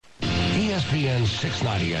ESPN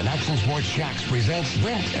 690 and Action Sports Shacks presents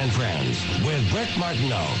Brent and Friends with Brent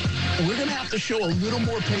Martineau. We're going to have to show a little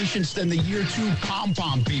more patience than the year two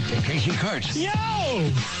pom-pom people. Casey Kurtz. Yo!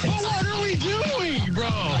 But what are we doing, bro?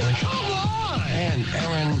 Come on! And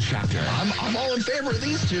Aaron Schachter. I'm all in favor of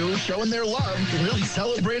these two showing their love and really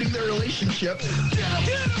celebrating their relationship.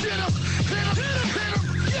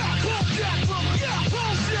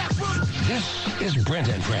 This is Brent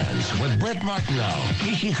and Friends with Brent Martineau,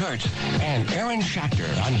 Casey Kurtz, and Aaron Schachter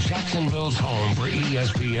on Jacksonville's home for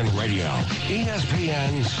ESPN Radio.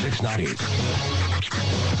 ESPN 690.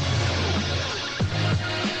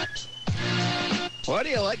 Well, do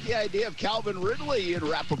you like the idea of Calvin Ridley in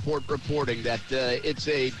Rappaport reporting that it's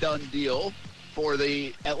a done deal for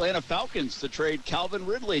the Atlanta Falcons to trade Calvin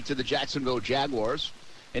Ridley to the Jacksonville Jaguars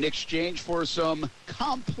in exchange for some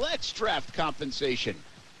complex draft compensation?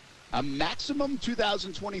 A maximum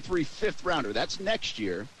 2023 fifth rounder, that's next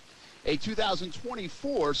year. A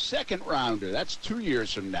 2024 second rounder, that's 2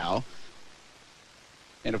 years from now.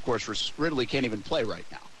 And, of course, Ridley can't even play right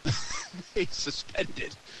now. He's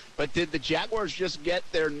suspended. But did the Jaguars just get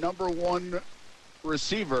their number one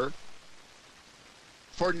receiver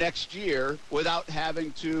for next year without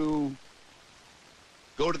having to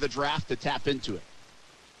go to the draft to tap into it?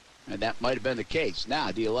 And that might have been the case.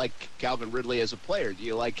 Now, do you like Calvin Ridley as a player? Do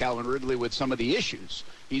you like Calvin Ridley with some of the issues?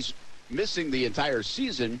 He's missing the entire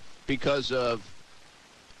season because of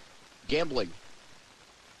gambling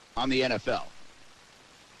on the NFL,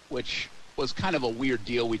 which was kind of a weird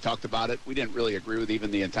deal. We talked about it. We didn't really agree with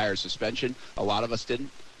even the entire suspension. A lot of us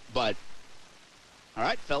didn't. But, all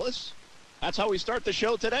right, fellas, that's how we start the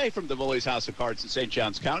show today from Davoli's House of Cards in St.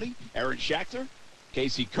 Johns County. Aaron Schachter,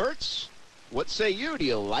 Casey Kurtz. What say you? Do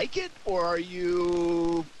you like it, or are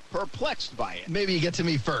you perplexed by it? Maybe you get to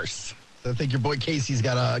me first. I think your boy Casey's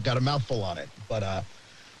got a mouthful on it. But,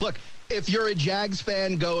 look, if you're a Jags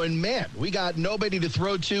fan going, man, we got nobody to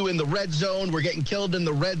throw to in the red zone. We're getting killed in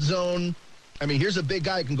the red zone. I mean, here's a big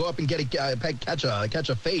guy who can go up and catch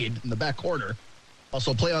a fade in the back corner.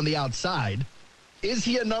 Also play on the outside. Is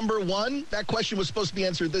he a number one? That question was supposed to be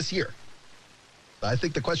answered this year. I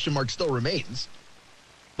think the question mark still remains.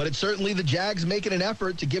 But it's certainly the Jags making an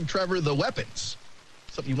effort to give Trevor the weapons.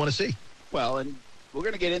 Something you want to see. Well, and we're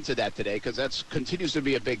going to get into that today because that continues to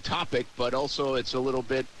be a big topic, but also it's a little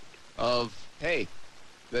bit of, hey,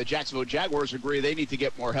 the Jacksonville Jaguars agree they need to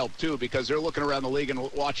get more help too because they're looking around the league and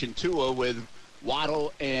watching Tua with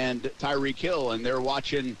Waddle and Tyreek Hill, and they're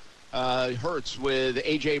watching Hurts with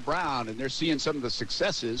A.J. Brown, and they're seeing some of the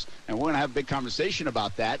successes, and we're going to have a big conversation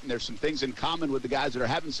about that, and there's some things in common with the guys that are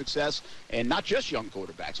having success, and not just young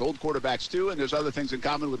quarterbacks, old quarterbacks too, and there's other things in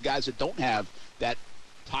common with guys that don't have that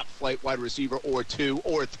top-flight wide receiver or two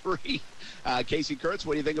or three. Casey Kurtz,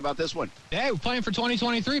 what do you think about this one? Hey, we're playing for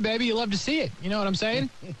 2023, baby. You love to see it. You know what I'm saying?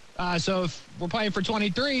 So if we're playing for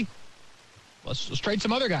 23, let's trade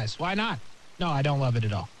some other guys. Why not? No, I don't love it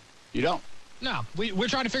at all. You don't? No, we're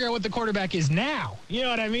trying to figure out what the quarterback is now. You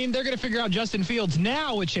know what I mean? They're going to figure out Justin Fields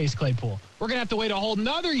now with Chase Claypool. We're going to have to wait a whole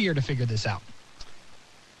nother year to figure this out.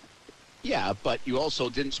 Yeah, but you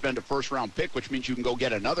also didn't spend a first-round pick, which means you can go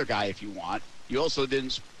get another guy if you want. You also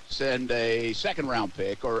didn't send a second-round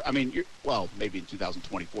pick, or, I mean, maybe in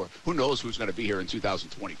 2024. Who knows who's going to be here in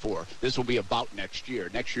 2024? This will be about next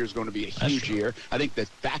year. Next year is going to be a huge year. I think the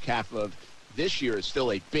back half of this year is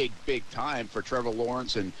still a big, big time for Trevor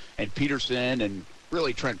Lawrence and Peterson and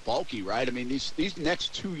really Trent Baalke, right? I mean, these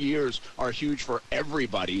next 2 years are huge for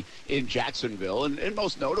everybody in Jacksonville, and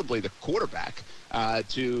most notably the quarterback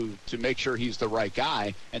to make sure he's the right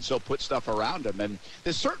guy and so put stuff around him. And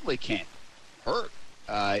this certainly can't hurt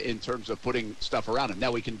in terms of putting stuff around him.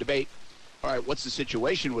 Now we can debate, all right, what's the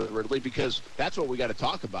situation with Ridley? Because that's what we got to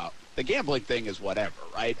talk about. The gambling thing is whatever,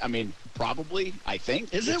 right? I mean, probably, I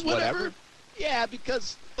think. Is it whatever? Yeah,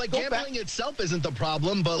 because gambling itself isn't the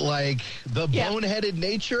problem, but the boneheaded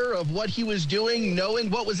nature of what he was doing,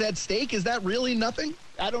 knowing what was at stake, is that really nothing?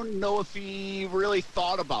 I don't know if he really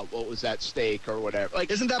thought about what was at stake or whatever.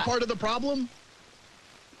 Isn't that part of the problem?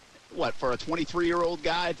 What, for a 23-year-old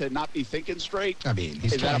guy to not be thinking straight? I mean,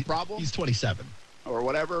 is that a problem? He's 27. Or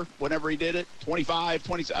whatever, whenever he did it, 25,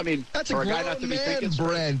 20. I mean, that's for a guy not to be thinking straight.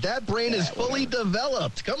 Brent. That brain is fully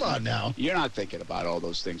developed. Come on now. You're not thinking about all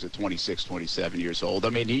those things at 26, 27 years old.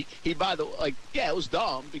 I mean, he by the way, it was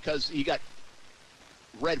dumb because he got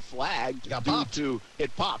red flagged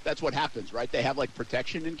it popped. That's what happens, right? They have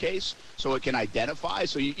protection in case so it can identify.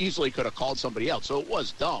 So you easily could have called somebody else. So it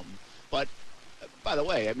was dumb. But by the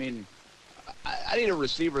way, I mean, I need a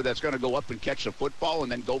receiver that's going to go up and catch the football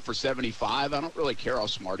and then go for 75. I don't really care how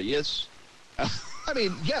smart he is. I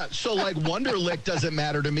mean, yeah, so, like, Wonderlic doesn't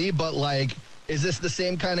matter to me, but, like, is this the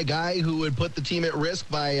same kind of guy who would put the team at risk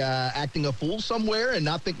by acting a fool somewhere and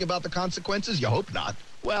not thinking about the consequences? You hope not.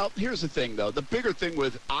 Well, here's the thing, though. The bigger thing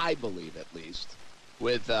with, I believe at least,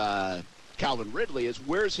 with Calvin Ridley is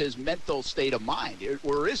where's his mental state of mind?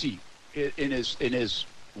 Where is he in his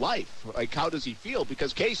life? Like, how does he feel?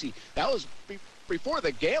 Because, Casey, that was before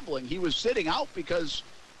the gambling. He was sitting out because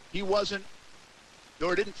he wasn't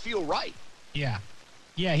or didn't feel right. Yeah.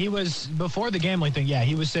 Yeah, he was, before the gambling thing,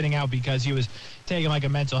 he was sitting out because he was taking, like, a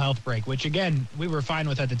mental health break, which, again, we were fine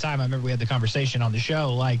with at the time. I remember we had the conversation on the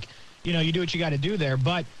show. Like, you know, you do what you got to do there.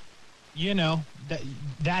 But, you know,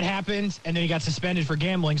 that happened, and then he got suspended for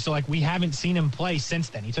gambling. So, like, we haven't seen him play since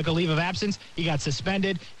then. He took a leave of absence. He got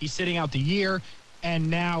suspended. He's sitting out the year, and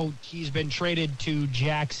now he's been traded to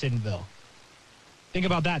Jacksonville. Think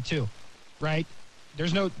about that, too, right?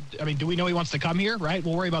 There's no – I mean, do we know he wants to come here, right?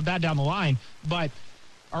 We'll worry about that down the line. But –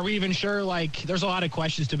 are we even sure? Like, there's a lot of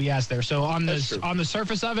questions to be asked there. So on the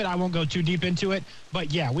surface of it, I won't go too deep into it.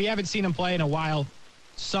 But, yeah, we haven't seen him play in a while,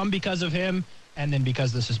 some because of him and then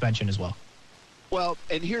because of the suspension as well. Well,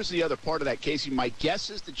 and here's the other part of that, Casey. My guess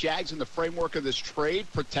is the Jags, in the framework of this trade,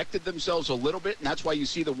 protected themselves a little bit, and that's why you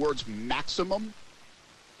see the words maximum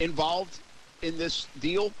involved in this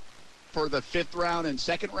deal for the 5th round and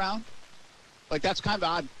 2nd round. Like, that's kind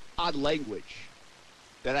of odd language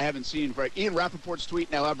that I haven't seen. For Ian Rappaport's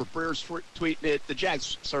tweet, now Albert Breer's tweeting it. The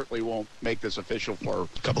Jags certainly won't make this official for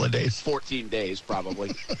a couple of days, 14 days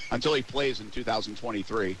probably, until he plays in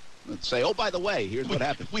 2023. And say, oh, by the way, here's what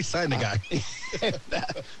happened. We signed the guy.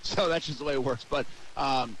 So that's just the way it works. But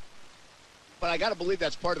I got to believe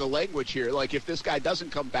that's part of the language here. Like, if this guy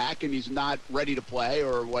doesn't come back and he's not ready to play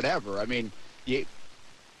or whatever, I mean,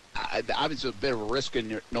 obviously a bit of a risk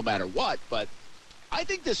no matter what, but I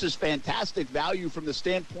think this is fantastic value from the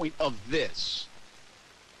standpoint of this.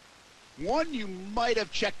 One, you might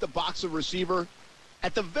have checked the box of receiver.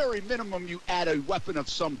 At the very minimum, you add a weapon of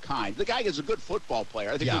some kind. The guy is a good football player.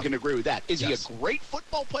 I think we can agree with that. Is he a great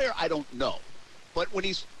football player? I don't know. But when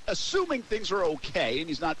he's assuming things are okay and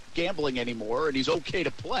he's not gambling anymore and he's okay to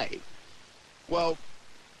play, well,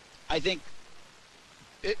 I think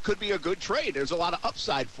it could be a good trade. There's a lot of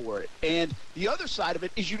upside for it. And the other side of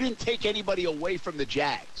it is you didn't take anybody away from the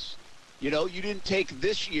Jags. You know, you didn't take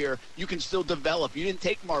this year. You can still develop. You didn't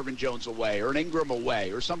take Marvin Jones away or an Ingram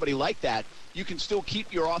away or somebody like that. You can still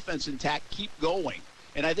keep your offense intact, keep going.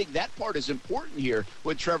 And I think that part is important here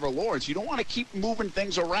with Trevor Lawrence. You don't want to keep moving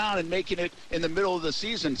things around and making it in the middle of the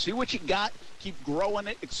season. See what you got, keep growing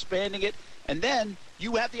it, expanding it, and then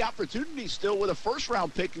you have the opportunity still with a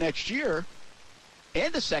first-round pick next year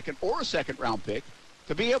and a second-round pick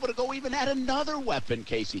to be able to go even add another weapon,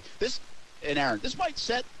 Casey. And Aaron, this might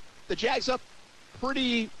set the Jags up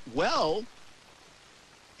pretty well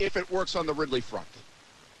if it works on the Ridley front.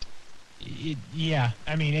 Yeah,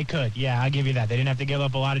 I mean, it could. Yeah, I'll give you that. They didn't have to give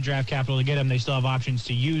up a lot of draft capital to get him. They still have options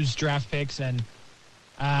to use draft picks, and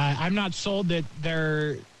I'm not sold that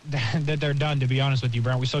they're done, to be honest with you,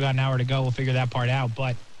 Brent. We still got an hour to go. We'll figure that part out,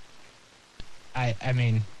 but I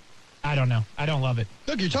mean, I don't know. I don't love it.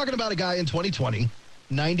 Look, you're talking about a guy in 2020,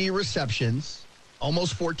 90 receptions,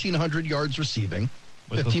 almost 1,400 yards receiving,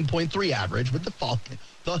 15.3 average with the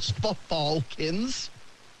Falcons,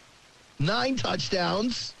 9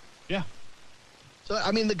 touchdowns. Yeah. So,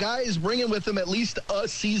 I mean, the guy is bringing with him at least a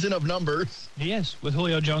season of numbers. He is, with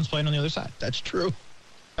Julio Jones playing on the other side. That's true.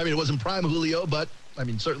 I mean, it wasn't prime Julio, but, I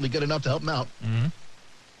mean, certainly good enough to help him out. Mm-hmm.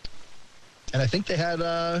 And I think they had,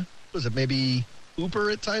 was it maybe Hooper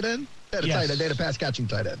at tight end? They had a tight end. They had a pass-catching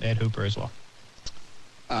tight end. They had Hooper as well.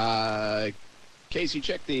 Casey,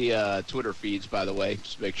 check the Twitter feeds, by the way,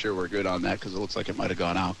 just to make sure we're good on that, because it looks like it might have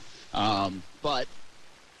gone out. But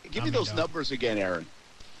give me those numbers again, Aaron.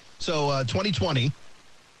 So 2020,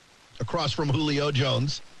 across from Julio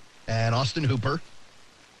Jones and Austin Hooper.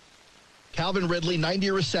 Calvin Ridley,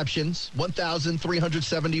 90 receptions,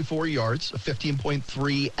 1,374 yards, a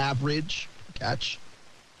 15.3 average catch,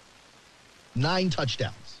 9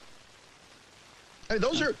 touchdowns. I mean,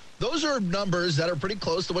 those are numbers that are pretty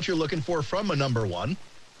close to what you're looking for from a number one.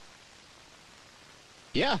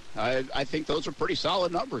 Yeah, I think those are pretty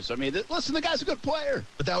solid numbers. I mean, listen, the guy's a good player.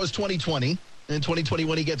 But that was 2020. And in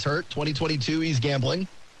 2021, he gets hurt. 2022, he's gambling.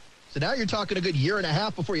 So now you're talking a good year and a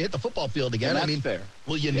half before you hit the football field again. And that's fair.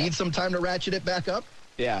 Will you need some time to ratchet it back up?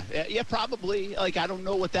 Yeah, probably. Like, I don't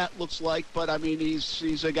know what that looks like, but I mean,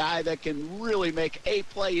 he's a guy that can really make a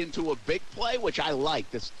play into a big play, which I like.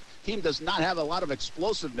 This team does not have a lot of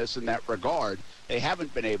explosiveness in that regard. They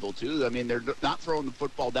haven't been able to. I mean, they're not throwing the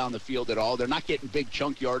football down the field at all. They're not getting big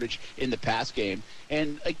chunk yardage in the pass game.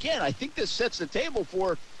 And again, I think this sets the table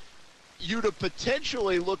for you to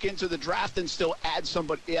potentially look into the draft and still add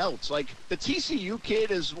somebody else. Like, the TCU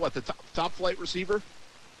kid is what, the top flight receiver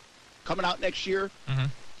coming out next year? Mm-hmm.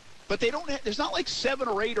 But they don't. There's not like 7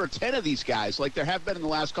 or 8 or 10 of these guys like there have been in the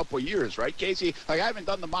last couple of years, right, Casey? Like, I haven't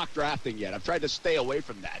done the mock drafting yet. I've tried to stay away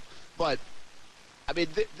from that. But, I mean,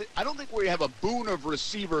 I don't think we have a boon of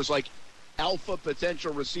receivers like alpha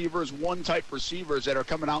potential receivers, one-type receivers that are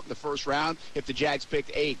coming out in the first round if the Jags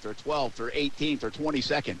picked 8th or 12th or 18th or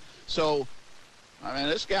 22nd. So, I mean,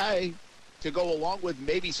 this guy, to go along with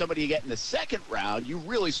maybe somebody you get in the second round, you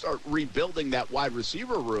really start rebuilding that wide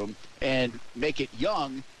receiver room and make it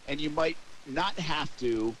young, and you might not have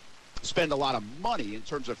to spend a lot of money in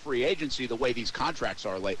terms of free agency the way these contracts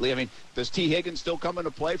are lately. I mean, does T. Higgins still come into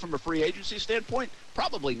play from a free agency standpoint?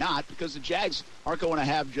 Probably not, because the Jags aren't going to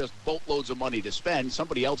have just boatloads of money to spend.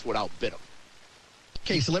 Somebody else would outbid them.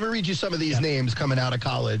 Okay, so let me read you some of these names coming out of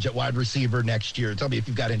college at wide receiver next year. Tell me if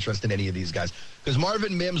you've got interest in any of these guys. Because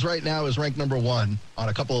Marvin Mims right now is ranked number 1 on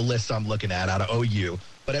a couple of lists I'm looking at out of OU.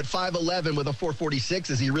 But at 5'11" with a 4.46,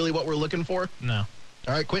 is he really what we're looking for? No.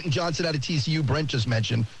 All right, Quentin Johnson out of TCU, Brent just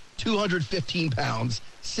mentioned, 215 pounds,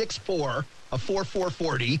 6'4", a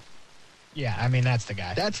 4.40. Yeah, I mean, that's the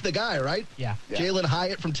guy. That's the guy, right? Yeah. Jalen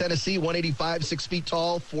Hyatt from Tennessee, 185, 6 feet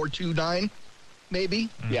tall, 4.29, maybe.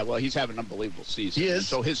 Yeah, well, he's having an unbelievable season. He is.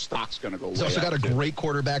 So his stock's going to go way He's also got a great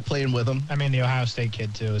quarterback playing with him. I mean, the Ohio State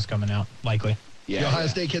kid, too, is coming out, likely. The Ohio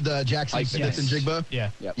State kid, Jackson Smith and Jigba. Yeah.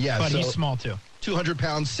 Yep. Yeah, But so he's small, too. 200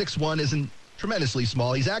 pounds, 6'1", isn't tremendously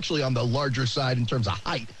small. He's actually on the larger side in terms of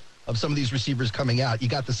height of some of these receivers coming out. You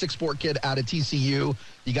got the 6'4" kid out of TCU.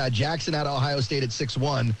 You got Jackson out of Ohio State at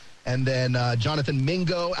 6'1", and then Jonathan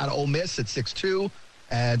Mingo out of Ole Miss at 6'2",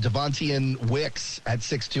 and Devontae Wicks at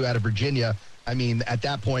 6'2" out of Virginia. I mean, at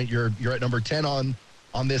that point, you're at number 10 on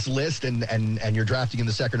this list, and you're drafting in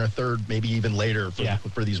the second or third, maybe even later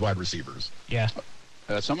for these wide receivers. Yeah.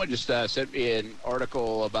 Someone just sent me an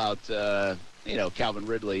article about Calvin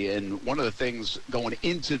Ridley, and one of the things going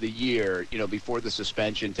into the year, before the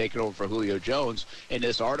suspension, taking over for Julio Jones, and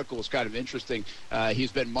this article is kind of interesting.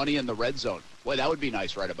 He's been money in the red zone. Well, that would be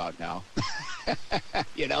nice right about now.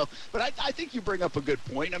 But I think you bring up a good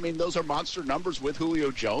point. I mean, those are monster numbers with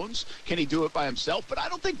Julio Jones. Can he do it by himself? But I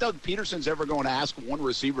don't think Doug Peterson's ever going to ask one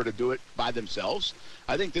receiver to do it by themselves.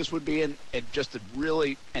 I think this would be just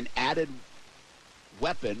an added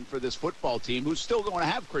weapon for this football team, who's still going to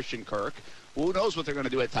have Christian Kirk. Who knows what they're going to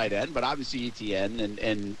do at tight end, but obviously ETN,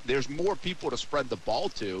 and there's more people to spread the ball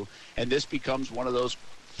to, and this becomes one of those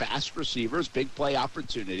fast receivers, big play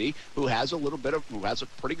opportunity, who has a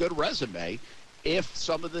pretty good resume if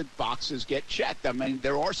some of the boxes get checked. I mean,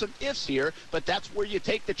 there are some ifs here, but that's where you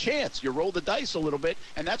take the chance. You roll the dice a little bit,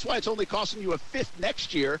 and that's why it's only costing you a 5th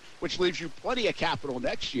next year, which leaves you plenty of capital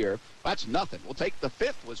next year. That's nothing. We'll take the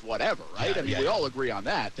 5th was whatever, right? We all agree on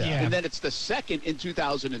that. Yeah. And then it's the 2nd in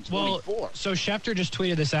 2024. Well, so Schefter just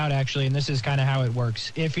tweeted this out, actually, and this is kind of how it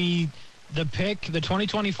works. If the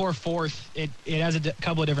 2024 4th, it has a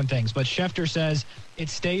couple of different things, but Schefter says it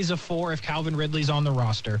stays a 4 if Calvin Ridley's on the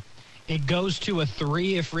roster. It goes to a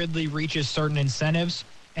 3 if Ridley reaches certain incentives,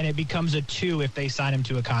 and it becomes a 2 if they sign him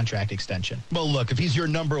to a contract extension. Well, look, if he's your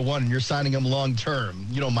number 1 and you're signing him long term,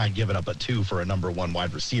 you don't mind giving up a 2 for a number 1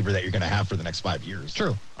 wide receiver that you're going to have for the next 5 years.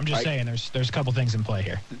 True. I'm just saying there's a couple things in play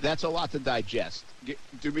here. That's a lot to digest.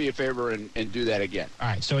 Do me a favor and do that again. All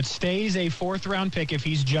right, so it stays a 4th-round pick if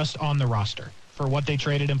he's just on the roster for what they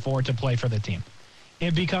traded him for to play for the team.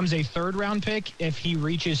 It becomes a 3rd-round pick if he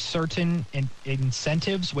reaches certain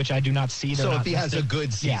incentives, which I do not see. So if he has a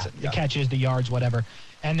good season. The catches, the yards, whatever.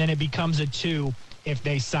 And then it becomes a 2 if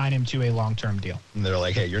they sign him to a long-term deal. And they're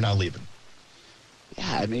like, hey, you're not leaving.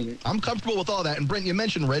 Yeah, I mean, I'm comfortable with all that. And Brent, you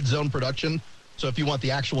mentioned red zone production. So if you want the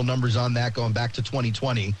actual numbers on that going back to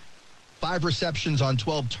 2020, 5 receptions on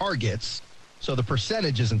 12 targets. So the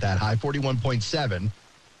percentage isn't that high, 41.7,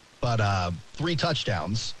 but 3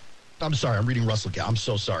 touchdowns. I'm sorry, I'm reading Russell. I'm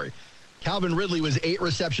so sorry. Calvin Ridley was 8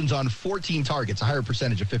 receptions on 14 targets, a higher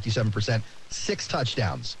percentage of 57%, 6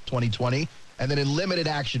 touchdowns, 2020. And then in limited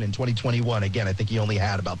action in 2021, again, I think he only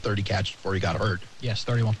had about 30 catches before he got hurt. Yes,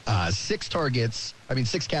 31. 6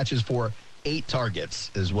 catches for 8 targets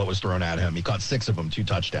is what was thrown at him. He caught 6 of them, 2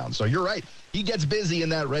 touchdowns. So you're right. He gets busy in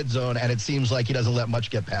that red zone, and it seems like he doesn't let much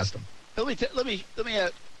get past him. Let me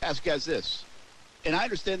ask you guys this. And I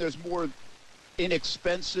understand there's more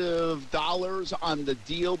inexpensive dollars on the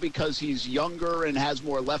deal because he's younger and has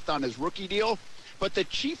more left on his rookie deal. But the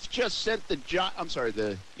Chiefs just sent the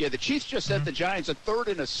Chiefs just sent the Giants a third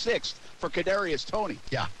and a sixth for Kadarius Toney.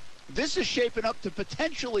 Yeah. This is shaping up to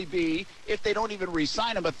potentially be, if they don't even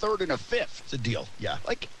re-sign him, a third and a fifth. It's a deal. Yeah.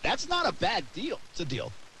 Like, that's not a bad deal. It's a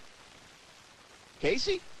deal.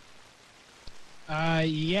 Casey?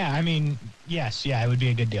 Yeah, I mean, yes, yeah, it would be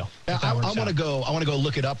a good deal. I want to go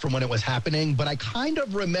look it up from when it was happening, but I kind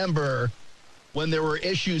of remember when there were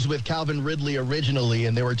issues with Calvin Ridley originally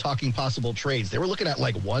and they were talking possible trades. They were looking at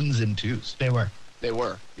like 1s and 2s. They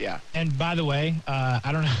were, yeah. And by the way,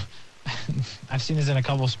 I don't know. I've seen this in a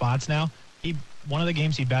couple spots now. One of the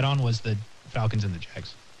games he bet on was the Falcons and the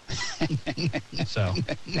Jags. So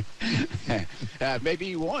maybe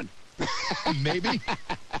he won. Maybe.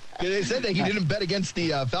 They said that he didn't bet against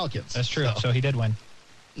the Falcons. That's true. So he did win.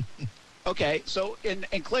 Okay, so and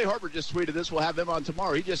Clay Harbor just tweeted this. We'll have him on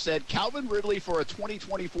tomorrow. He just said Calvin Ridley for a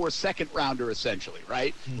 2024 second rounder, essentially,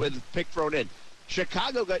 right? With pick thrown in.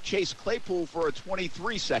 Chicago got Chase Claypool for a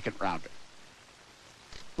 23 second rounder.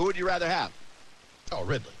 Who would you rather have? Oh,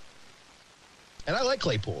 Ridley. And I like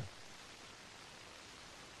Claypool.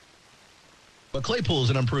 But Claypool is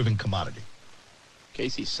an improving commodity.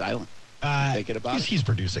 Casey's silent. Thinking about it? He's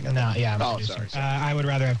producing it. No, yeah. I'm sorry. I would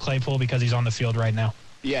rather have Claypool because he's on the field right now.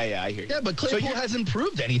 Yeah, I hear you. Yeah, but Claypool hasn't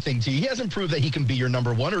proved anything to you. He hasn't proved that he can be your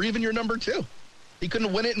number one or even your number two. He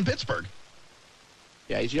couldn't win it in Pittsburgh.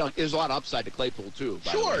 Yeah, he's young. There's a lot of upside to Claypool, too.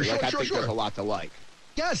 Sure. I think there's a lot to like.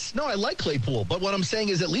 Yes, no, I like Claypool. But what I'm saying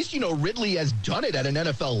is at least, Ridley has done it at an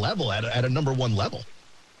NFL level, at a number one level,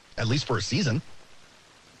 at least for a season.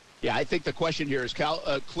 Yeah, I think the question here is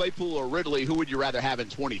Claypool or Ridley, who would you rather have in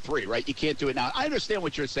 23, right? You can't do it now. I understand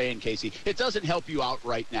what you're saying, Casey. It doesn't help you out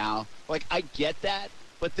right now. Like, I get that.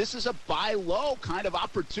 But this is a buy low kind of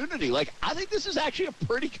opportunity. Like, I think this is actually a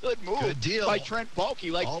pretty good move. Good deal. By Trent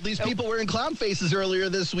Baalke. Like, all these people wearing clown faces earlier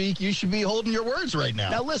this week, you should be holding your words right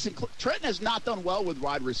now. Now, listen, Trent has not done well with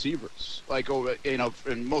wide receivers. Like,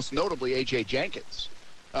 and most notably A.J. Jenkins.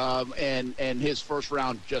 And his first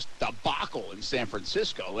round just debacle in San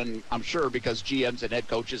Francisco. And I'm sure because GMs and head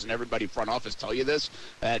coaches and everybody front office tell you this,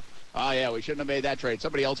 that, oh, yeah, we shouldn't have made that trade.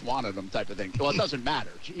 Somebody else wanted him type of thing. Well, it doesn't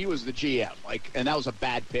matter. He was the GM. And that was a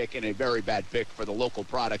bad pick and a very bad pick for the local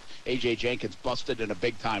product. A.J. Jenkins busted in a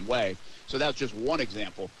big-time way. So that's just one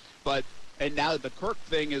example. And now the Kirk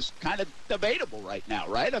thing is kind of debatable right now,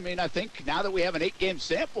 right? I mean, I think now that we have an 8-game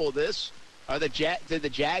sample of this, did the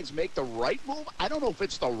Jags make the right move? I don't know if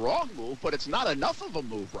it's the wrong move, but it's not enough of a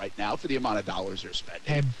move right now for the amount of dollars they're spending.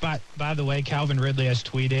 Hey, by the way, Calvin Ridley has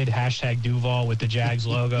tweeted #Duval with the Jags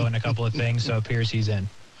logo and a couple of things, so it appears he's in.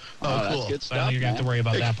 Oh, cool. That's good stuff, I don't think you're going to have to worry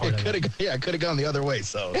about that part of it. It could have gone the other way,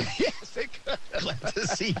 so. Yes, it could. Glad to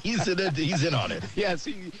see he's in on it. Yes,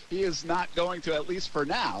 he is not going to, at least for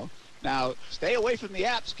now. Now, stay away from the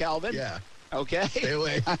apps, Calvin. Yeah. Okay? Stay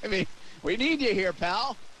away. I mean, we need you here,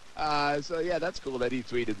 pal. So, yeah, that's cool that he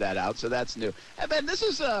tweeted that out. So that's new. And then this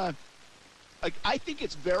is, I think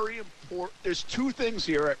it's very important. There's two things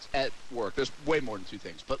here at work. There's way more than two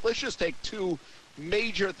things. But let's just take two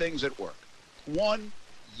major things at work. One,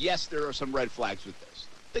 yes, there are some red flags with this.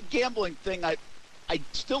 The gambling thing, I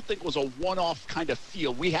still think was a one-off kind of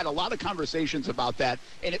feel. We had a lot of conversations about that,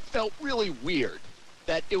 and it felt really weird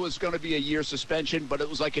that it was going to be a year suspension, but it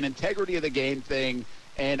was like an integrity of the game thing.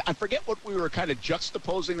 And I forget what we were kind of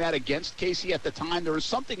juxtaposing that against, Casey, at the time. There was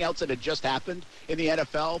something else that had just happened in the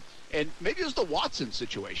NFL, and maybe it was the Watson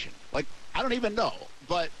situation. Like, I don't even know.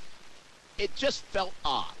 But it just felt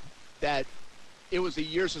odd that it was a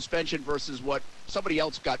year suspension versus what somebody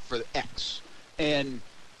else got for X.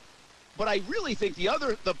 But I really think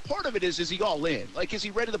the part of it is he all in? Like, is he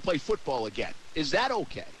ready to play football again? Is that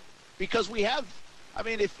okay? Because we have... I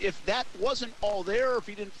mean, if that wasn't all there, if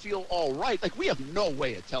he didn't feel all right, like, we have no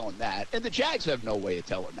way of telling that. And the Jags have no way of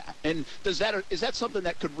telling that. And is that something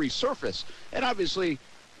that could resurface? And obviously,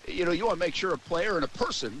 you want to make sure a player and a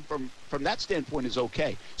person from that standpoint is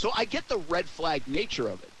okay. So I get the red flag nature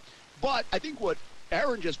of it. But I think what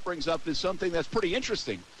Aaron just brings up is something that's pretty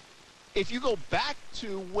interesting. If you go back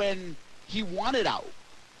to when he wanted out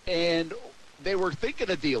and they were thinking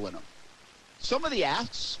of dealing him, some of the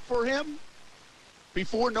asks for him,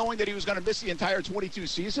 before knowing that he was going to miss the entire 22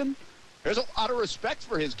 season, there's a lot of respect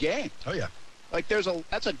for his game. Oh, yeah. Like,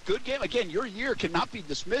 that's a good game. Again, your year cannot be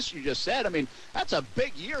dismissed, you just said. I mean, that's a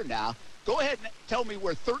big year now. Go ahead and tell me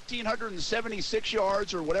where 1,376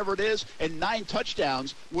 yards or whatever it is and 9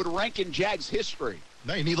 touchdowns would rank in Jags history.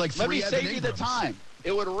 No, you need like 3 Let me Evan save you the Ingrams. time.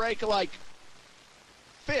 It would rank like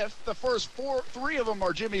 5th. The first 3 of them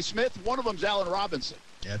are Jimmy Smith. One of them's Allen Robinson.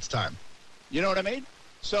 Yeah, it's time. You know what I mean?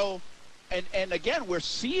 So, and again, we're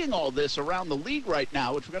seeing all this around the league right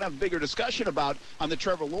now, which we're going to have a bigger discussion about on the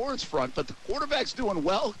Trevor Lawrence front. But the quarterback's doing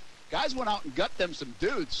well. Guys went out and got them some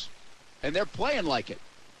dudes, and they're playing like it.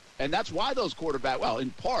 And that's why those quarterbacks, well,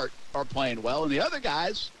 in part, are playing well. And the other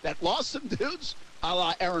guys that lost some dudes, a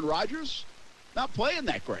la Aaron Rodgers, not playing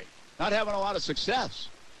that great, not having a lot of success.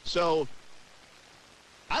 So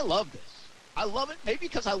I love this. I love it, maybe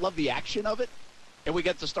because I love the action of it. And we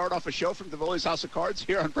get to start off a show from Davoli's House of Cards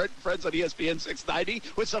here on Brent and Friends on ESPN 690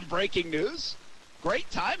 with some breaking news. Great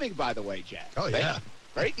timing, by the way, Jack. Oh, yeah.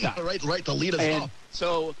 Great timing. right to lead us off.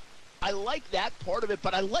 So I like that part of it,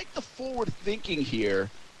 but I like the forward thinking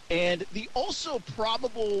here. And the also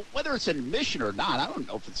probable, whether it's an admission or not, I don't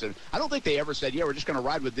know if it's I don't think they ever said, yeah, we're just going to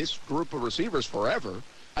ride with this group of receivers forever.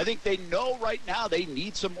 I think they know right now they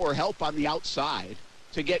need some more help on the outside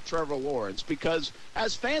to get Trevor Lawrence, because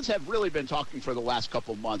as fans have really been talking for the last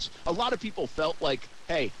couple months, a lot of people felt like,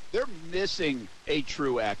 hey, they're missing a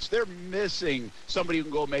true X. They're missing somebody who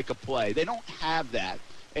can go make a play. They don't have that.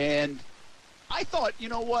 And I thought, you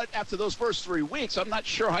know what, after those first 3 weeks, I'm not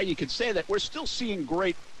sure how you could say that. We're still seeing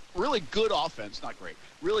really good offense, not great,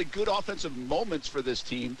 really good offensive moments for this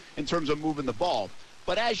team in terms of moving the ball.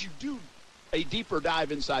 But as you do a deeper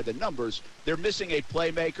dive inside the numbers, they're missing a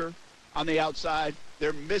playmaker on the outside.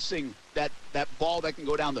 They're missing that ball that can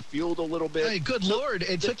go down the field a little bit. Hey, good Lord,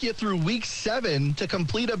 it took you through week 7 to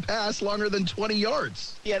complete a pass longer than 20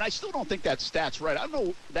 yards. Yeah, and I still don't think that stat's right. I don't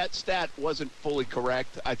know, that stat wasn't fully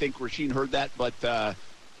correct. I think Rasheen heard that, but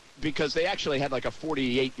because they actually had like a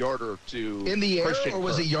 48-yarder to in the air, Christian or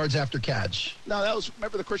was Kirk. it yards after catch? No, that was,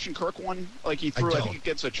 remember the Christian Kirk one? Like he threw, I think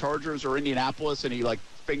against the Chargers or Indianapolis, and he like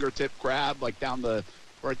fingertip grab like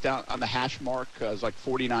right down on the hash mark. It was like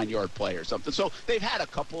 49-yard play or something. So they've had a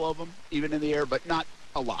couple of them even in the air, but not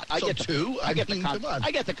a lot. I get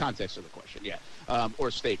the context of the question, yeah,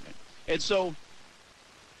 or statement. And so,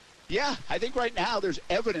 yeah, I think right now there's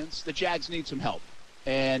evidence the Jags need some help.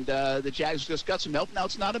 And the Jags just got some help. Now,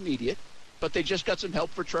 it's not immediate, but they just got some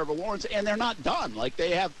help for Trevor Lawrence, and they're not done. Like,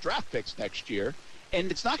 they have draft picks next year,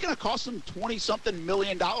 and it's not going to cost them $20-something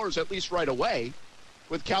million at least right away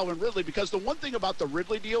with Calvin Ridley, because the one thing about the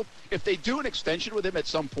Ridley deal, if they do an extension with him at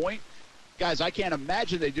some point, guys, I can't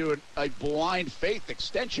imagine they do a blind faith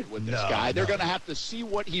extension with this guy. They're going to have to see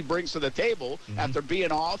what he brings to the table after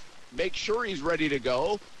being off, make sure he's ready to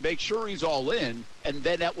go, make sure he's all in, and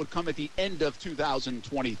then that would come at the end of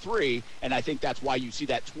 2023, and I think that's why you see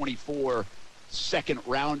that 24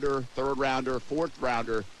 second-rounder, third-rounder,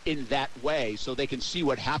 fourth-rounder in that way, so they can see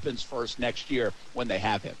what happens first next year when they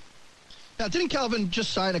have him. Now, didn't Calvin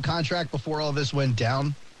just sign a contract before all this went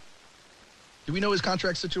down? Do we know his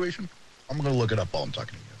contract situation? I'm going to look it up while I'm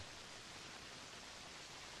talking to you.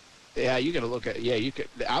 Yeah, you're going to look at, you could,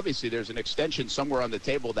 obviously there's an extension somewhere on the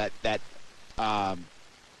table that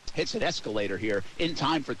hits an escalator here in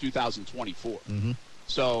time for 2024. Mm-hmm.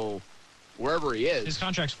 So wherever he is. His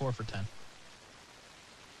contract's 4 for $10.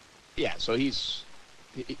 Yeah, so he's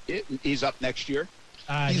up next year.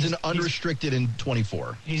 He's an unrestricted in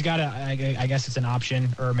 24. He's got I guess it's an option,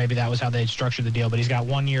 or maybe that was how they structured the deal, but he's got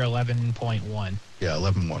 1 year, 11.1. Yeah,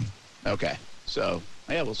 11.1. Okay, so,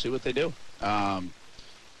 yeah, we'll see what they do. The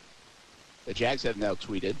Jags have now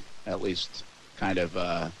tweeted, at least kind of.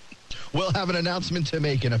 We'll have an announcement to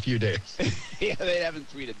make in a few days. Yeah, they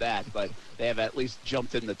haven't tweeted that, but they have at least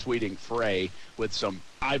jumped in the tweeting fray with some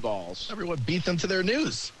eyeballs. Everyone beat them to their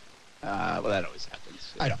news. Well, that always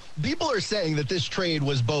happens. I know. People are saying that this trade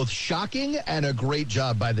was both shocking and a great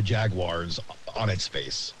job by the Jaguars on its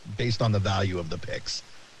face, based on the value of the picks.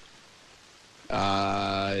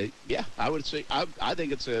 Yeah, I would say I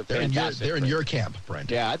think it's a fantastic. They're in your camp, Brent.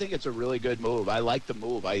 Yeah, I think it's a really good move. I like the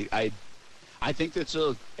move. I think it's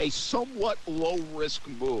a somewhat low-risk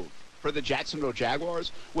move for the Jacksonville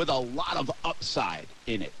Jaguars with a lot of upside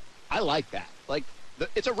in it. I like that. Like,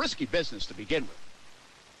 it's a risky business to begin with.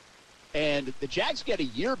 And the Jags get a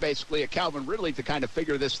year, basically, at Calvin Ridley to kind of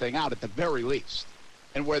figure this thing out at the very least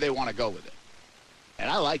and where they want to go with it. And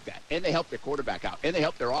I like that. And they help their quarterback out. And they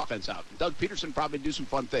help their offense out. And Doug Peterson probably do some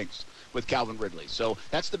fun things with Calvin Ridley. So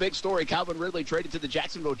that's the big story. Calvin Ridley traded to the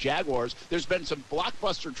Jacksonville Jaguars. There's been some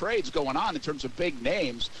blockbuster trades going on in terms of big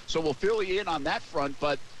names. So we'll fill you in on that front.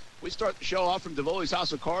 But we start the show off from Davoli's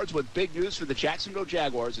House of Cards with big news for the Jacksonville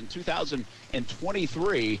Jaguars. In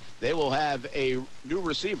 2023, they will have a new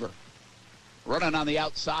receiver running on the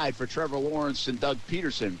outside for Trevor Lawrence and Doug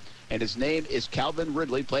Peterson. And his name is Calvin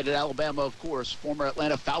Ridley, played at Alabama, of course, former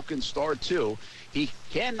Atlanta Falcons star, too. He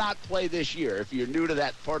cannot play this year. If you're new to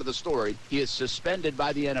that part of the story, he is suspended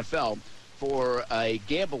by the NFL for a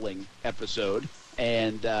gambling episode.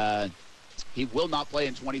 And He will not play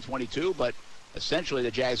in 2022, but essentially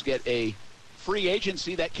the Jags get a free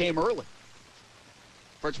agency that came early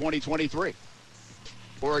for 2023,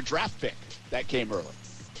 or a draft pick that came early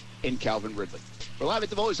in Calvin Ridley. We're live at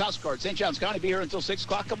the Foley's House of Cards, St. John's County. Be here until 6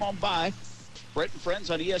 o'clock. Come on by. Brett and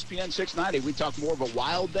Friends on ESPN 690. We talk more of a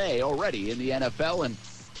wild day already in the NFL, and,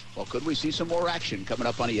 well, could we see some more action coming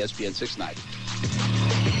up on ESPN 690?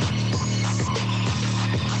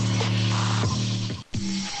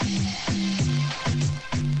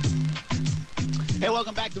 Hey,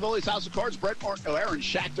 welcome back to Foley's House of Cards. Brett Martin, Aaron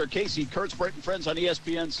Schachter, Casey Kurtz, Brett and Friends on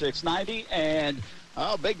ESPN 690. And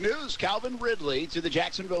big news, Calvin Ridley to the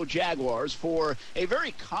Jacksonville Jaguars for a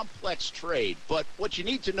very complex trade. But what you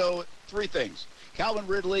need to know, 3 things. Calvin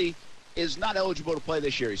Ridley is not eligible to play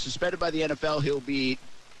this year. He's suspended by the NFL. He'll be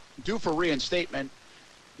due for reinstatement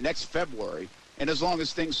next February. And as long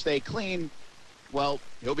as things stay clean, well,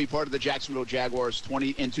 he'll be part of the Jacksonville Jaguars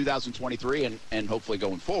in 2023 and hopefully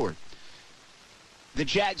going forward. The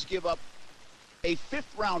Jags give up a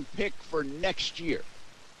 5th-round pick for next year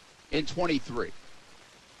in 23.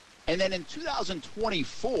 And then in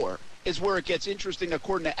 2024 is where it gets interesting,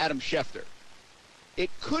 according to Adam Schefter. It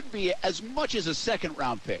could be as much as a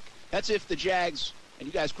 2nd-round pick. That's if the Jags, and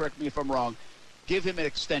you guys correct me if I'm wrong, give him an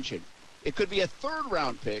extension. It could be a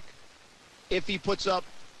 3rd-round pick if he puts up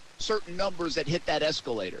certain numbers that hit that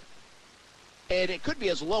escalator. And it could be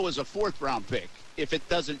as low as a 4th-round pick if it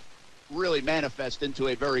doesn't really manifest into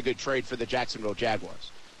a very good trade for the Jacksonville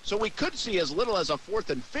Jaguars. So we could see as little as a 4th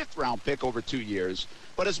and 5th round pick over 2 years,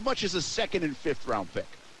 but as much as a 2nd and 5th round pick.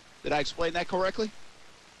 Did I explain that correctly?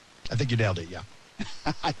 I think you nailed it, yeah.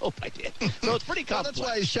 I hope I did. So it's pretty complex. Well,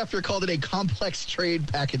 that's why Schefter called it a complex trade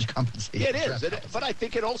package compensation. It is, but I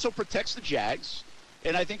think it also protects the Jags,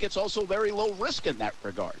 and I think it's also very low risk in that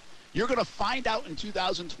regard. You're going to find out in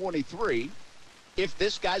 2023 if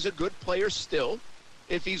this guy's a good player still,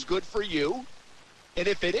 if he's good for you, and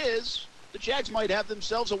if it is, the Jags might have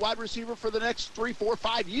themselves a wide receiver for the next 3, 4,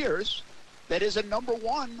 5 years that is a number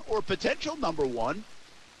 1 or potential number 1.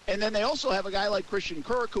 And then they also have a guy like Christian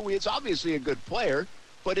Kirk, who is obviously a good player,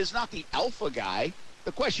 but is not the alpha guy.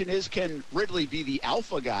 The question is, can Ridley be the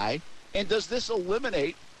alpha guy? And does this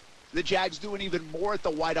eliminate the Jags doing even more at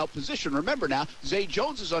the wideout position? Remember now, Zay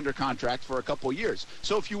Jones is under contract for a couple years.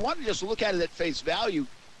 So if you want to just look at it at face value,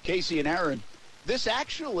 Casey and Aaron, this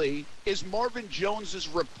actually is Marvin Jones's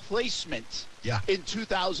replacement in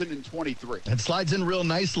 2023. It slides in real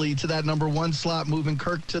nicely to that number 1 slot, moving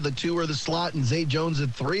Kirk to the 2 or the slot and Zay Jones at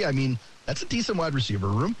 3. I mean, that's a decent wide receiver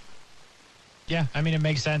room. Yeah, I mean, it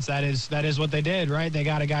makes sense. That is what they did, right? They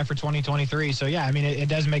got a guy for 2023. So, yeah, I mean, it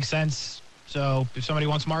does make sense. So if somebody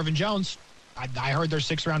wants Marvin Jones, I heard there's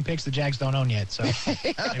 6th-round picks the Jags don't own yet, so maybe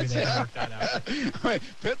they can work that out.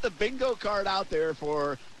 Put the bingo card out there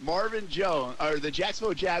for Marvin Jones, or the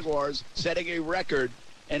Jacksonville Jaguars setting a record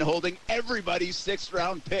and holding everybody's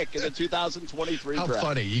 6th-round pick in the 2023 How draft.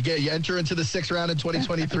 funny. You enter into the 6th round in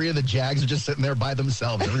 2023, and the Jags are just sitting there by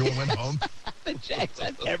themselves. Everyone went home. The Jags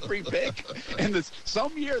had every pick. And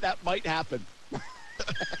some year that might happen.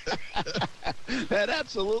 That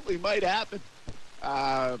absolutely might happen.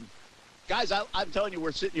 Guys, I'm telling you,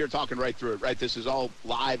 we're sitting here talking right through it, right? This is all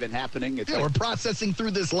live and happening. It's we're processing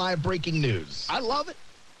through this live breaking news. I love it.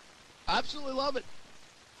 Absolutely love it.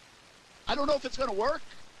 I don't know if it's going to work,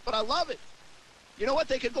 but I love it. You know what?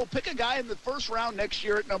 They could go pick a guy in the 1st round next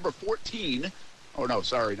year at number 14. Oh, no,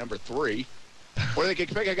 sorry, number 3. Or they could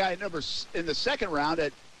pick a guy in the 2nd round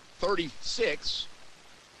at 36.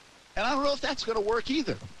 And I don't know if that's going to work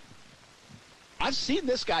either. I've seen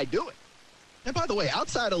this guy do it. And by the way,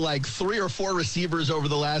 outside of like 3 or 4 receivers over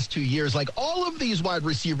the last 2 years, like all of these wide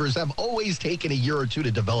receivers have always taken a year or 2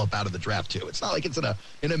 to develop out of the draft too. It's not like it's an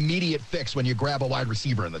immediate fix when you grab a wide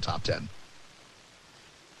receiver in the top 10.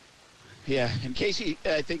 Yeah, and Casey,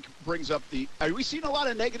 I think, brings up are we seeing a lot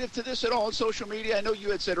of negative to this at all on social media? I know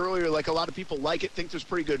you had said earlier, like a lot of people like it, think there's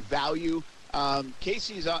pretty good value.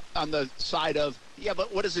 Casey's on the side of, yeah,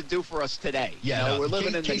 but what does it do for us today? Yeah, we're living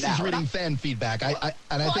in the now. Casey's reading fan feedback. I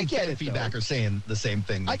think fan feedback are saying the same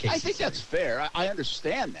thing. I think that's fair. I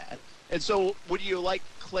understand that. And so would you like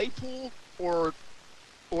Claypool or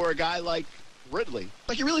a guy like Ridley?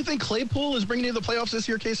 Like, you really think Claypool is bringing you to the playoffs this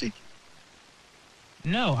year, Casey?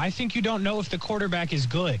 No, I think you don't know if the quarterback is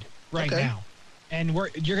good right now. And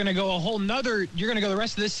you're going to go you're going to go the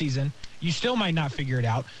rest of this season. You still might not figure it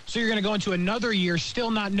out. So you're going to go into another year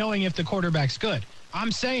still not knowing if the quarterback's good.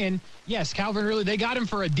 I'm saying, yes, Calvin Ridley, they got him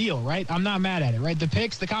for a deal, right? I'm not mad at it, right? The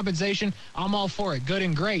picks, the compensation, I'm all for it. Good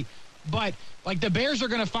and great. But, like, the Bears are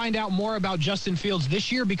going to find out more about Justin Fields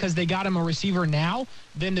this year because they got him a receiver now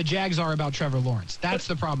than the Jags are about Trevor Lawrence. That's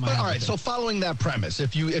the problem I have. All right, so following that premise,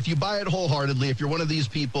 if you buy it wholeheartedly, if you're one of these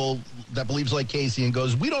people that believes like Casey and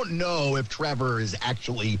goes, we don't know if Trevor is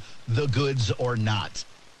actually the goods or not,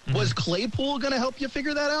 was Claypool going to help you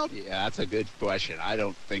figure that out? Yeah, that's a good question. I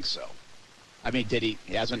don't think so. I mean, he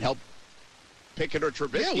hasn't helped Pickett or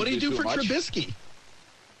Trubisky. Yeah, what did he do for much? Trubisky?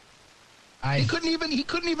 He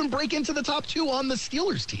couldn't even break into the top 2 on the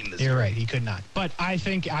Steelers team this year. You're right, he could not. But I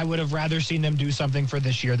think I would have rather seen them do something for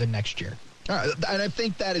this year than next year. All right, and I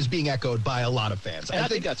think that is being echoed by a lot of fans. I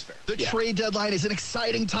think that's fair. The trade deadline is an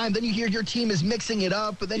exciting time. Then you hear your team is mixing it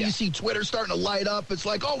up, but then you see Twitter starting to light up. It's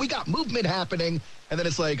like, oh, we got movement happening. And then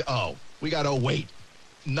it's like, oh, we got to wait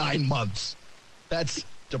 9 months. That's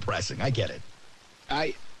depressing. I get it.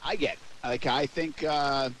 I get it. Like, I think,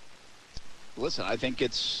 listen, I think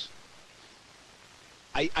it's,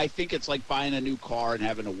 I think it's like buying a new car and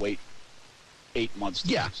having to wait 8 months.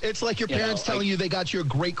 Yeah, it's like your parents telling you they got you a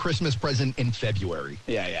great Christmas present in February.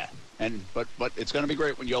 Yeah. And but it's going to be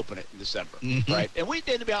great when you open it in December, right? And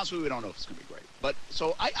to be honest with you, we don't know if it's going to be great. But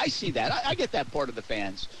so I see that. I get that part of the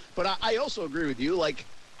fans. But I also agree with you. Like,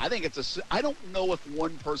 I think I don't know if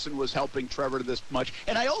one person was helping Trevor this much.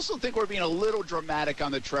 And I also think we're being a little dramatic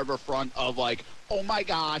on the Trevor front of like, oh my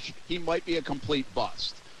gosh, he might be a complete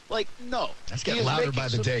bust. Like, no. That's getting louder by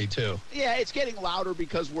the day, too. Yeah, it's getting louder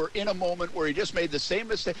because we're in a moment where he just made the same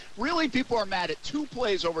mistake. Really, people are mad at 2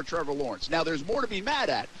 plays over Trevor Lawrence. Now, there's more to be mad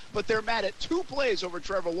at, but they're mad at 2 plays over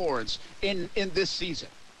Trevor Lawrence in this season.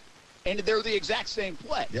 And they're the exact same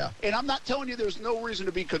play. Yeah. And I'm not telling you there's no reason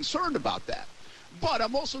to be concerned about that. But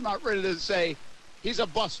I'm also not ready to say he's a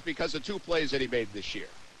bust because of 2 plays that he made this year.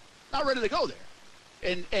 Not ready to go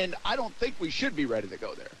there. And I don't think we should be ready to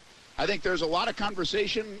go there. I think there's a lot of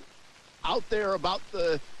conversation out there about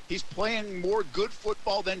he's playing more good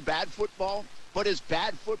football than bad football, but his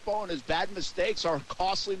bad football and his bad mistakes are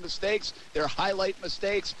costly mistakes. They're highlight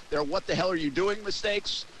mistakes. They're what the hell are you doing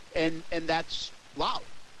mistakes, and that's loud.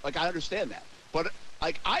 Like, I understand that. But,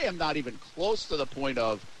 like, I am not even close to the point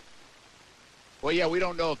of, well, yeah, we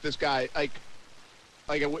don't know if this guy, like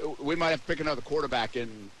we might have to pick another quarterback in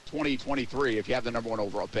 2023 if you have the number 1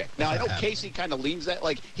 overall pick. Now, I know Casey kind of leans that,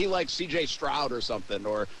 like he likes C.J. Stroud or something,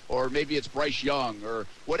 or maybe it's Bryce Young or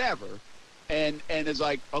whatever, and is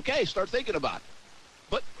like, okay, start thinking about it.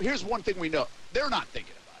 But here's one thing we know. They're not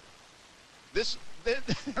thinking about it.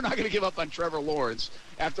 They're not going to give up on Trevor Lawrence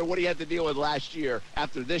after what he had to deal with last year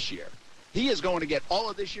after this year. He is going to get all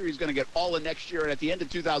of this year. He's going to get all of next year. And at the end of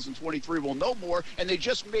 2023, we'll know more. And they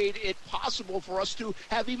just made it possible for us to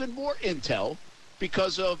have even more intel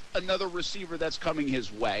because of another receiver that's coming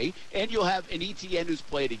his way. And you'll have an ETN who's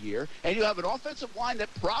played a year. And you'll have an offensive line that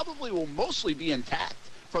probably will mostly be intact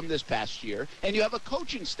from this past year. And you have a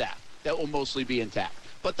coaching staff that will mostly be intact.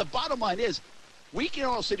 But the bottom line is, we can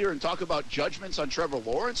all sit here and talk about judgments on Trevor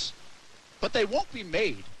Lawrence, but they won't be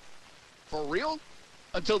made for real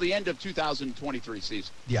until the end of 2023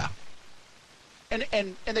 season. Yeah. And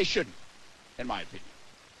they shouldn't, in my opinion.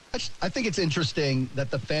 I think it's interesting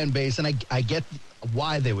that the fan base, and I get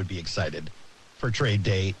why they would be excited for trade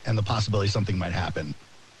day and the possibility something might happen.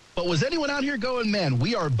 But was anyone out here going, man,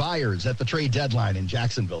 we are buyers at the trade deadline in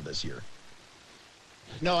Jacksonville this year?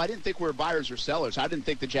 No, I didn't think we were buyers or sellers. I didn't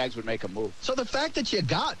think the Jags would make a move. So the fact that you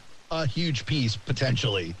got a huge piece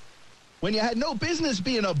potentially when you had no business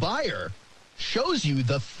being a buyer shows you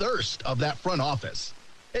the thirst of that front office.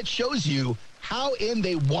 It shows you how in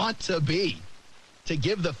they want to be to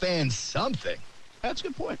give the fans something. That's a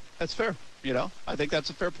good point. That's fair. You know, I think that's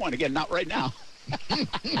a fair point. Again, not right now.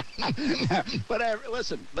 But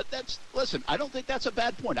listen, I don't think that's a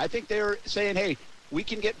bad point. I think they're saying, hey, we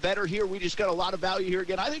can get better here. We just got a lot of value here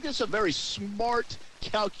again. I think this is a very smart,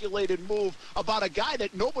 calculated move about a guy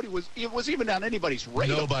that it was even on anybody's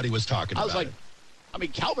radar. Nobody was talking about it. I was like, I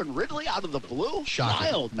mean, Calvin Ridley out of the blue? Shocking.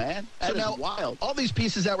 Wild, man. That is wild. All these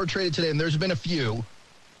pieces that were traded today, and there's been a few,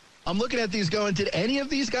 I'm looking at these going, did any of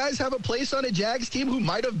these guys have a place on a Jags team who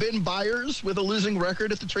might have been buyers with a losing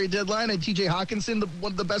record at the trade deadline? And T.J. Hawkinson,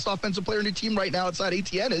 one of the best offensive player in your team right now outside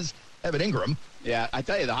ATN is Evan Ingram. Yeah, I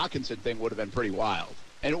tell you, the Hawkinson thing would have been pretty wild.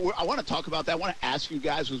 And I want to talk about that. I want to ask you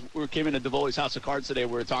guys, we came into Davoli's House of Cards today.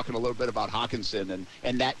 We were talking a little bit about Hawkinson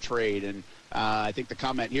and that trade. And I think the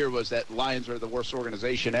comment here was that Lions are the worst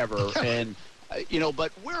organization ever. And,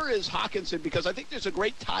 but where is Hawkinson? Because I think there's a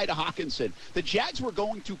great tie to Hawkinson. The Jags were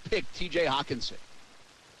going to pick T.J. Hawkinson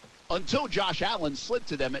until Josh Allen slid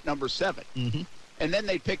to them at number 7. Mm-hmm. And then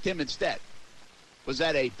they picked him instead. Was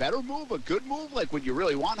that a better move, a good move? Like, would you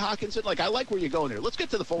really want Hockenson? Like, I like where you're going there. Let's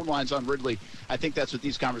get to the phone lines on Ridley. I think that's what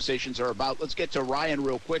these conversations are about. Let's get to Ryan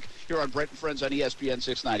real quick here on Brent and Friends on ESPN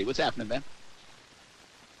 690. What's happening, man?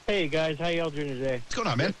 Hey, guys. How y'all doing today? What's going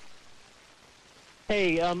on, man?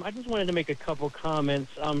 Hey, I just wanted to make a couple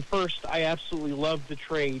comments. First, I absolutely love the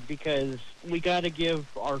trade because we got to give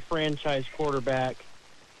our franchise quarterback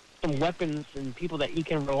some weapons and people that he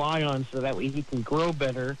can rely on so that way he can grow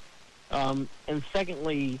better. And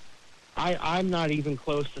secondly, I'm not even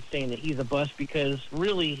close to saying that he's a bust because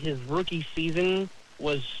really his rookie season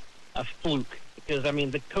was a fluke because, I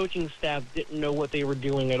mean, the coaching staff didn't know what they were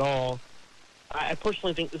doing at all. I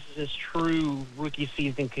personally think this is his true rookie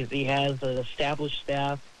season because he has an established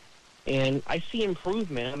staff, and I see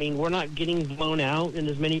improvement. I mean, we're not getting blown out in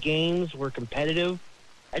as many games. We're competitive.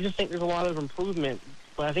 I just think there's a lot of improvement,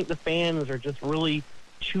 but I think the fans are just really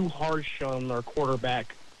too harsh on their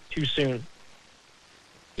quarterback too soon.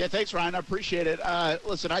 Yeah, thanks, Ryan. I appreciate it.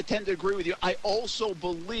 Listen, I tend to agree with you. I also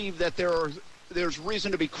believe that there's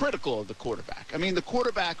reason to be critical of the quarterback. I mean, the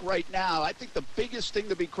quarterback right now, I think the biggest thing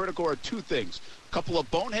to be critical are two things. A couple of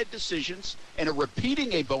bonehead decisions and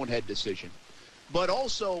repeating a bonehead decision. But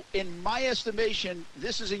also, in my estimation,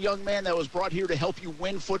 this is a young man that was brought here to help you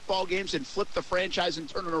win football games and flip the franchise and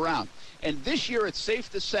turn it around. And this year, it's safe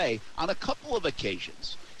to say, on a couple of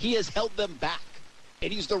occasions, he has held them back.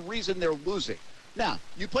 And he's the reason they're losing. Now,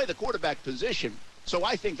 you play the quarterback position, so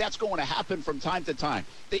I think that's going to happen from time to time.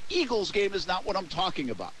 The Eagles game is not what I'm talking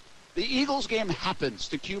about. The Eagles game happens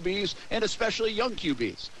to QBs, and especially young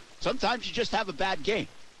QBs. Sometimes you just have a bad game.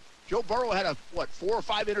 Joe Burrow had a, 4 or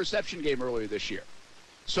 5 interception game earlier this year.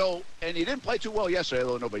 So, and he didn't play too well yesterday,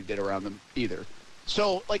 although nobody did around them either.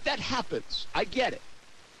 So, like, that happens. I get it.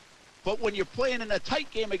 But when you're playing in a tight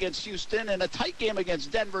game against Houston and a tight game against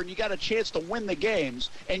Denver and you got a chance to win the games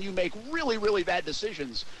and you make really, really bad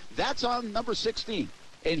decisions, that's on number 16.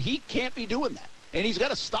 And he can't be doing that. And he's got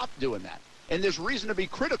to stop doing that. And there's reason to be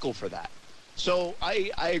critical for that. So I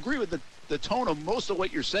agree with the tone of most of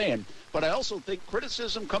what you're saying, but I also think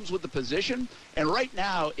criticism comes with the position. And right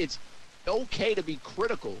now it's okay to be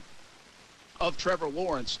critical of Trevor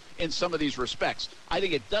Lawrence in some of these respects. I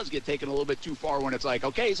think it does get taken a little bit too far when it's like,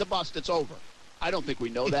 okay, he's a bust, it's over. I don't think we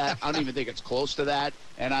know that. I don't even think it's close to that,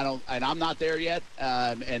 and I'm not there yet,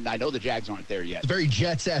 and I know the Jags aren't there yet. It's very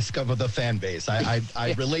Jets-esque of the fan base.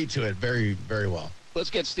 I relate to it very, very well.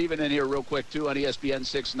 Let's get Steven in here real quick, too, on ESPN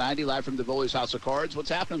 690, live from Davoli's House of Cards.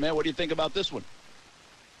 What's happening, man? What do you think about this one?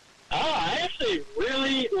 I actually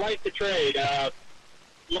really like the trade.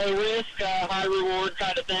 Low risk, high reward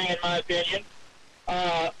kind of thing, in my opinion.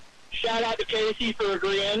 Shout out to Casey for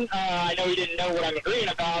agreeing. I know he didn't know what I'm agreeing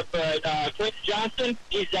about, but Quentin Johnson,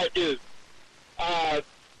 he's that dude.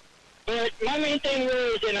 But my main thing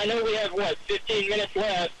was, and I know we have, 15 minutes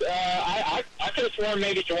left, I could have sworn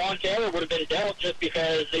maybe Jawan Taylor would have been dealt just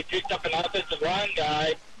because they picked up an offensive line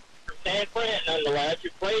guy from San Fran, nonetheless, who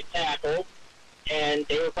played tackle. And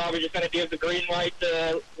they were probably just going to give the green light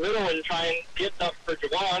to Little and try and get something for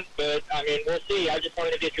Jawan. But, I mean, we'll see. I just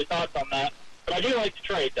wanted to get your thoughts on that. But I do like the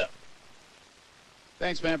trade, though.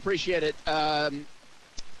 Thanks, man. Appreciate it. Am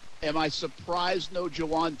I surprised no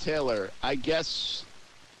Jawan Taylor? I guess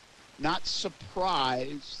not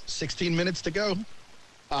surprised. 16 minutes to go.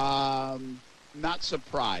 Not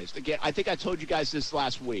surprised. Again, I think I told you guys this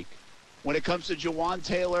last week. When it comes to Jawan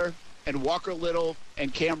Taylor and Walker Little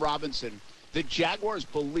and Cam Robinson, the Jaguars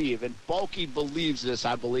believe, and Balky believes this,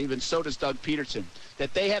 I believe, and so does Doug Peterson,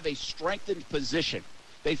 that they have a strengthened position.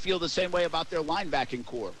 They feel the same way about their linebacking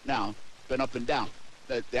core. Now, been up and down.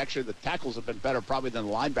 Actually, the tackles have been better probably than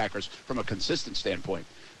the linebackers from a consistent standpoint.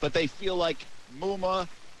 But they feel like Muma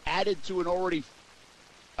added to an already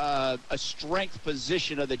a strength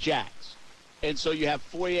position of the Jags. And so you have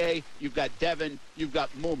Foye, you've got Devin, you've got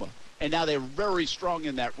Muma. And now they're very strong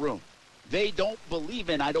in that room. They don't believe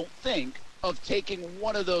in, I don't think, of taking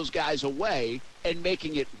one of those guys away and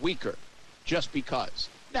making it weaker just because.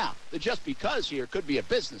 Now, the just because here could be a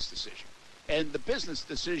business decision. And the business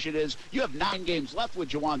decision is you have 9 games left with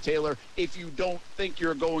Jawan Taylor if you don't think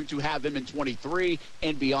you're going to have him in 23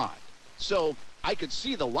 and beyond. So I could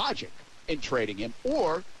see the logic in trading him.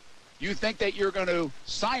 Or you think that you're going to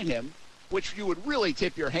sign him, which you would really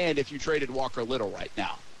tip your hand if you traded Walker Little right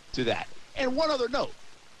now to that. And one other note.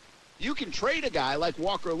 You can trade a guy like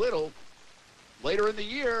Walker Little later in the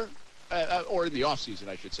year, or in the offseason,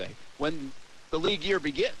 I should say, when the league year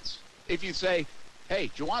begins. If you say, hey,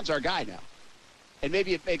 Jawan's our guy now, and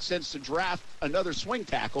maybe it makes sense to draft another swing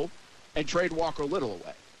tackle and trade Walker Little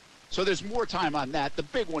away. So there's more time on that. The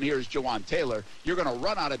big one here is Jawan Taylor. You're going to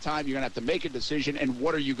run out of time. You're going to have to make a decision, and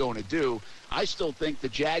what are you going to do? I still think the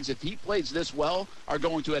Jags, if he plays this well, are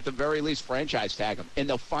going to, at the very least, franchise tag him, and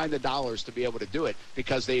they'll find the dollars to be able to do it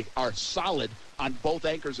because they are solid on both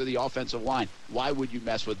anchors of the offensive line. Why would you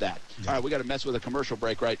mess with that? Yeah. All right, we got to mess with a commercial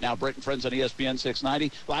break right now. Brent and Friends on ESPN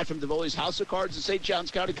 690, live from Davoli's House of Cards in St. Johns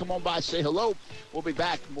County. Come on by, say hello. We'll be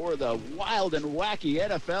back. More of the wild and wacky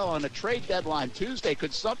NFL on a trade deadline Tuesday.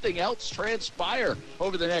 Could something else transpire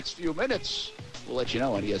over the next few minutes? We'll let you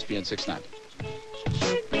know on ESPN 690.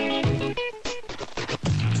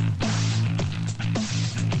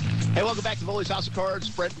 Hey, welcome back to Davoli's House of Cards.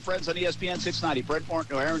 Brent and Friends on ESPN 690. Brent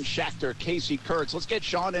Martin, Aaron Schachter, Casey Kurtz. Let's get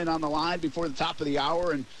Sean in on the line before the top of the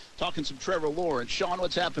hour and talking some Trevor Lawrence. Sean,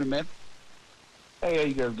 what's happening, man? Hey, how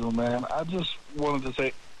you guys doing, man? I just wanted to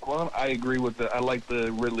say, well, I agree with I like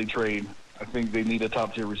the Ridley trade. I think they need a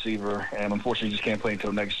top-tier receiver, and unfortunately he just can't play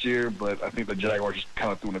until next year, but I think the Jaguars just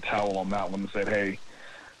kind of threw in the towel on that one and said, hey,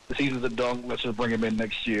 the season's a dunk, let's just bring him in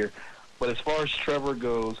next year. But as far as Trevor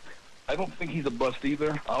goes, I don't think he's a bust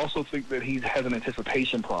either. I also think that he has an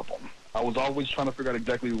anticipation problem. I was always trying to figure out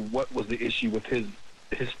exactly what was the issue with his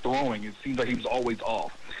throwing. It seems like he was always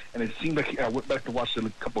off. And it seemed like I went back to watch a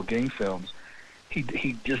couple game films.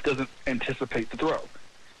 He just doesn't anticipate the throw.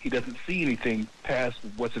 He doesn't see anything past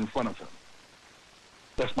what's in front of him.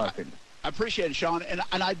 That's my opinion. I appreciate it, Sean. And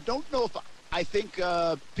I don't know if I think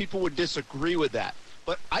people would disagree with that.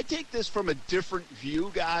 But I take this from a different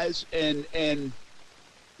view, guys, and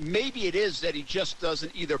maybe it is that he just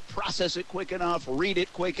doesn't either process it quick enough, read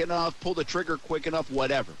it quick enough, pull the trigger quick enough,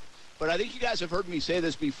 whatever. But I think you guys have heard me say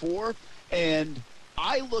this before, and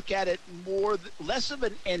I look at it less of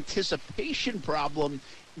an anticipation problem,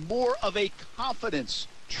 more of a confidence,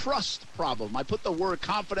 trust problem. I put the word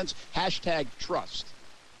confidence, #trust.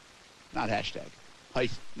 Not hashtag.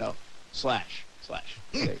 Hyphen. No. Slash.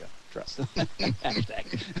 There you go. Trust.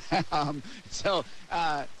 Hashtag.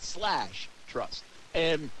 Slash trust.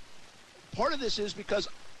 And part of this is because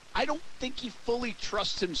I don't think he fully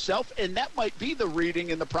trusts himself, and that might be the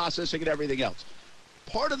reading and the processing and everything else.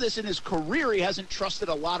 Part of this in his career, he hasn't trusted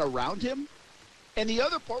a lot around him. And the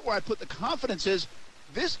other part where I put the confidence is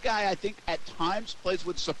this guy, I think, at times plays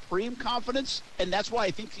with supreme confidence, and that's why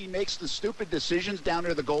I think he makes the stupid decisions down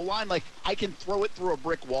near the goal line, like I can throw it through a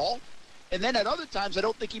brick wall. And then at other times, I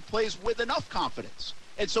don't think he plays with enough confidence.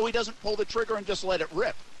 And so he doesn't pull the trigger and just let it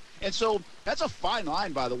rip. And so that's a fine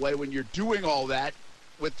line, by the way, when you're doing all that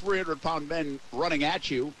with 300-pound men running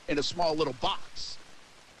at you in a small little box.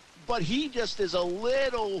 But he just is a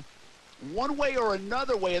little one way or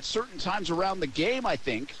another way at certain times around the game, I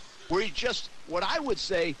think, where he just, what I would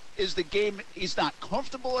say is the game, he's not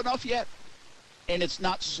comfortable enough yet, and it's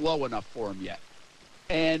not slow enough for him yet.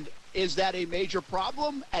 And is that a major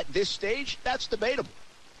problem at this stage? That's debatable.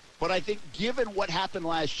 But I think given what happened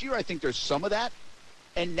last year, I think there's some of that.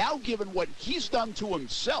 And now given what he's done to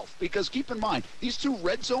himself, because keep in mind, these two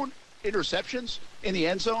red zone interceptions in the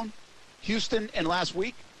end zone, Houston and last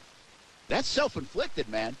week, that's self-inflicted,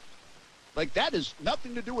 man. Like, that is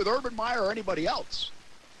nothing to do with Urban Meyer or anybody else.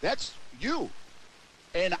 That's you.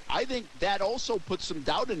 And I think that also puts some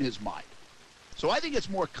doubt in his mind. So I think it's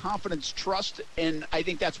more confidence, trust, and I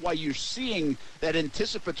think that's why you're seeing that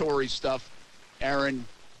anticipatory stuff, Aaron,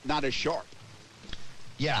 not as sharp.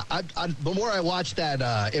 Yeah, the more I watch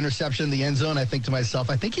that interception in the end zone, I think to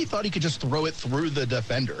myself, I think he thought he could just throw it through the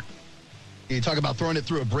defender. You talk about throwing it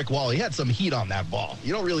through a brick wall. He had some heat on that ball.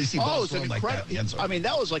 You don't really see balls thrown like that in the end zone. I mean,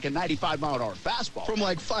 that was like a 95-mile-an-hour fastball. From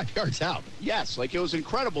like 5 yards out. Yes, like it was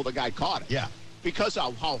incredible the guy caught it. Yeah. Because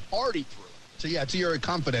of how hard he threw it. So, yeah, to your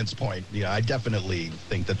confidence point, yeah, I definitely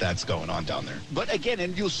think that that's going on down there. But, again,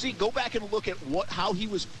 and you'll see, go back and look at how he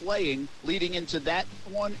was playing leading into that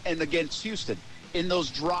one and against Houston. In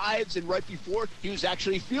those drives and right before, he was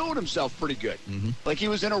actually feeling himself pretty good. Mm-hmm. Like he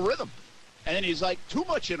was in a rhythm. And then he's like too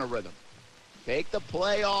much in a rhythm. Take the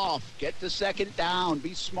play off. Get the second down.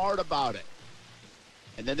 Be smart about it.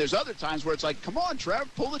 And then there's other times where it's like, come on,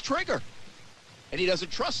 Trev, pull the trigger. And he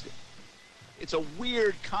doesn't trust it. It's a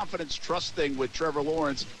weird confidence trust thing with Trevor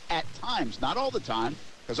Lawrence at times. Not all the time.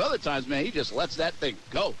 Because other times, man, he just lets that thing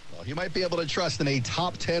go. Well, you might be able to trust in a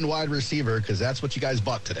top 10 wide receiver because that's what you guys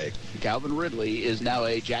bought today. Calvin Ridley is now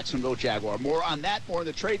a Jacksonville Jaguar. More on that, more on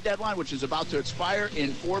the trade deadline, which is about to expire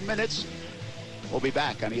in 4 minutes. We'll be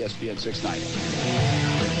back on ESPN 690.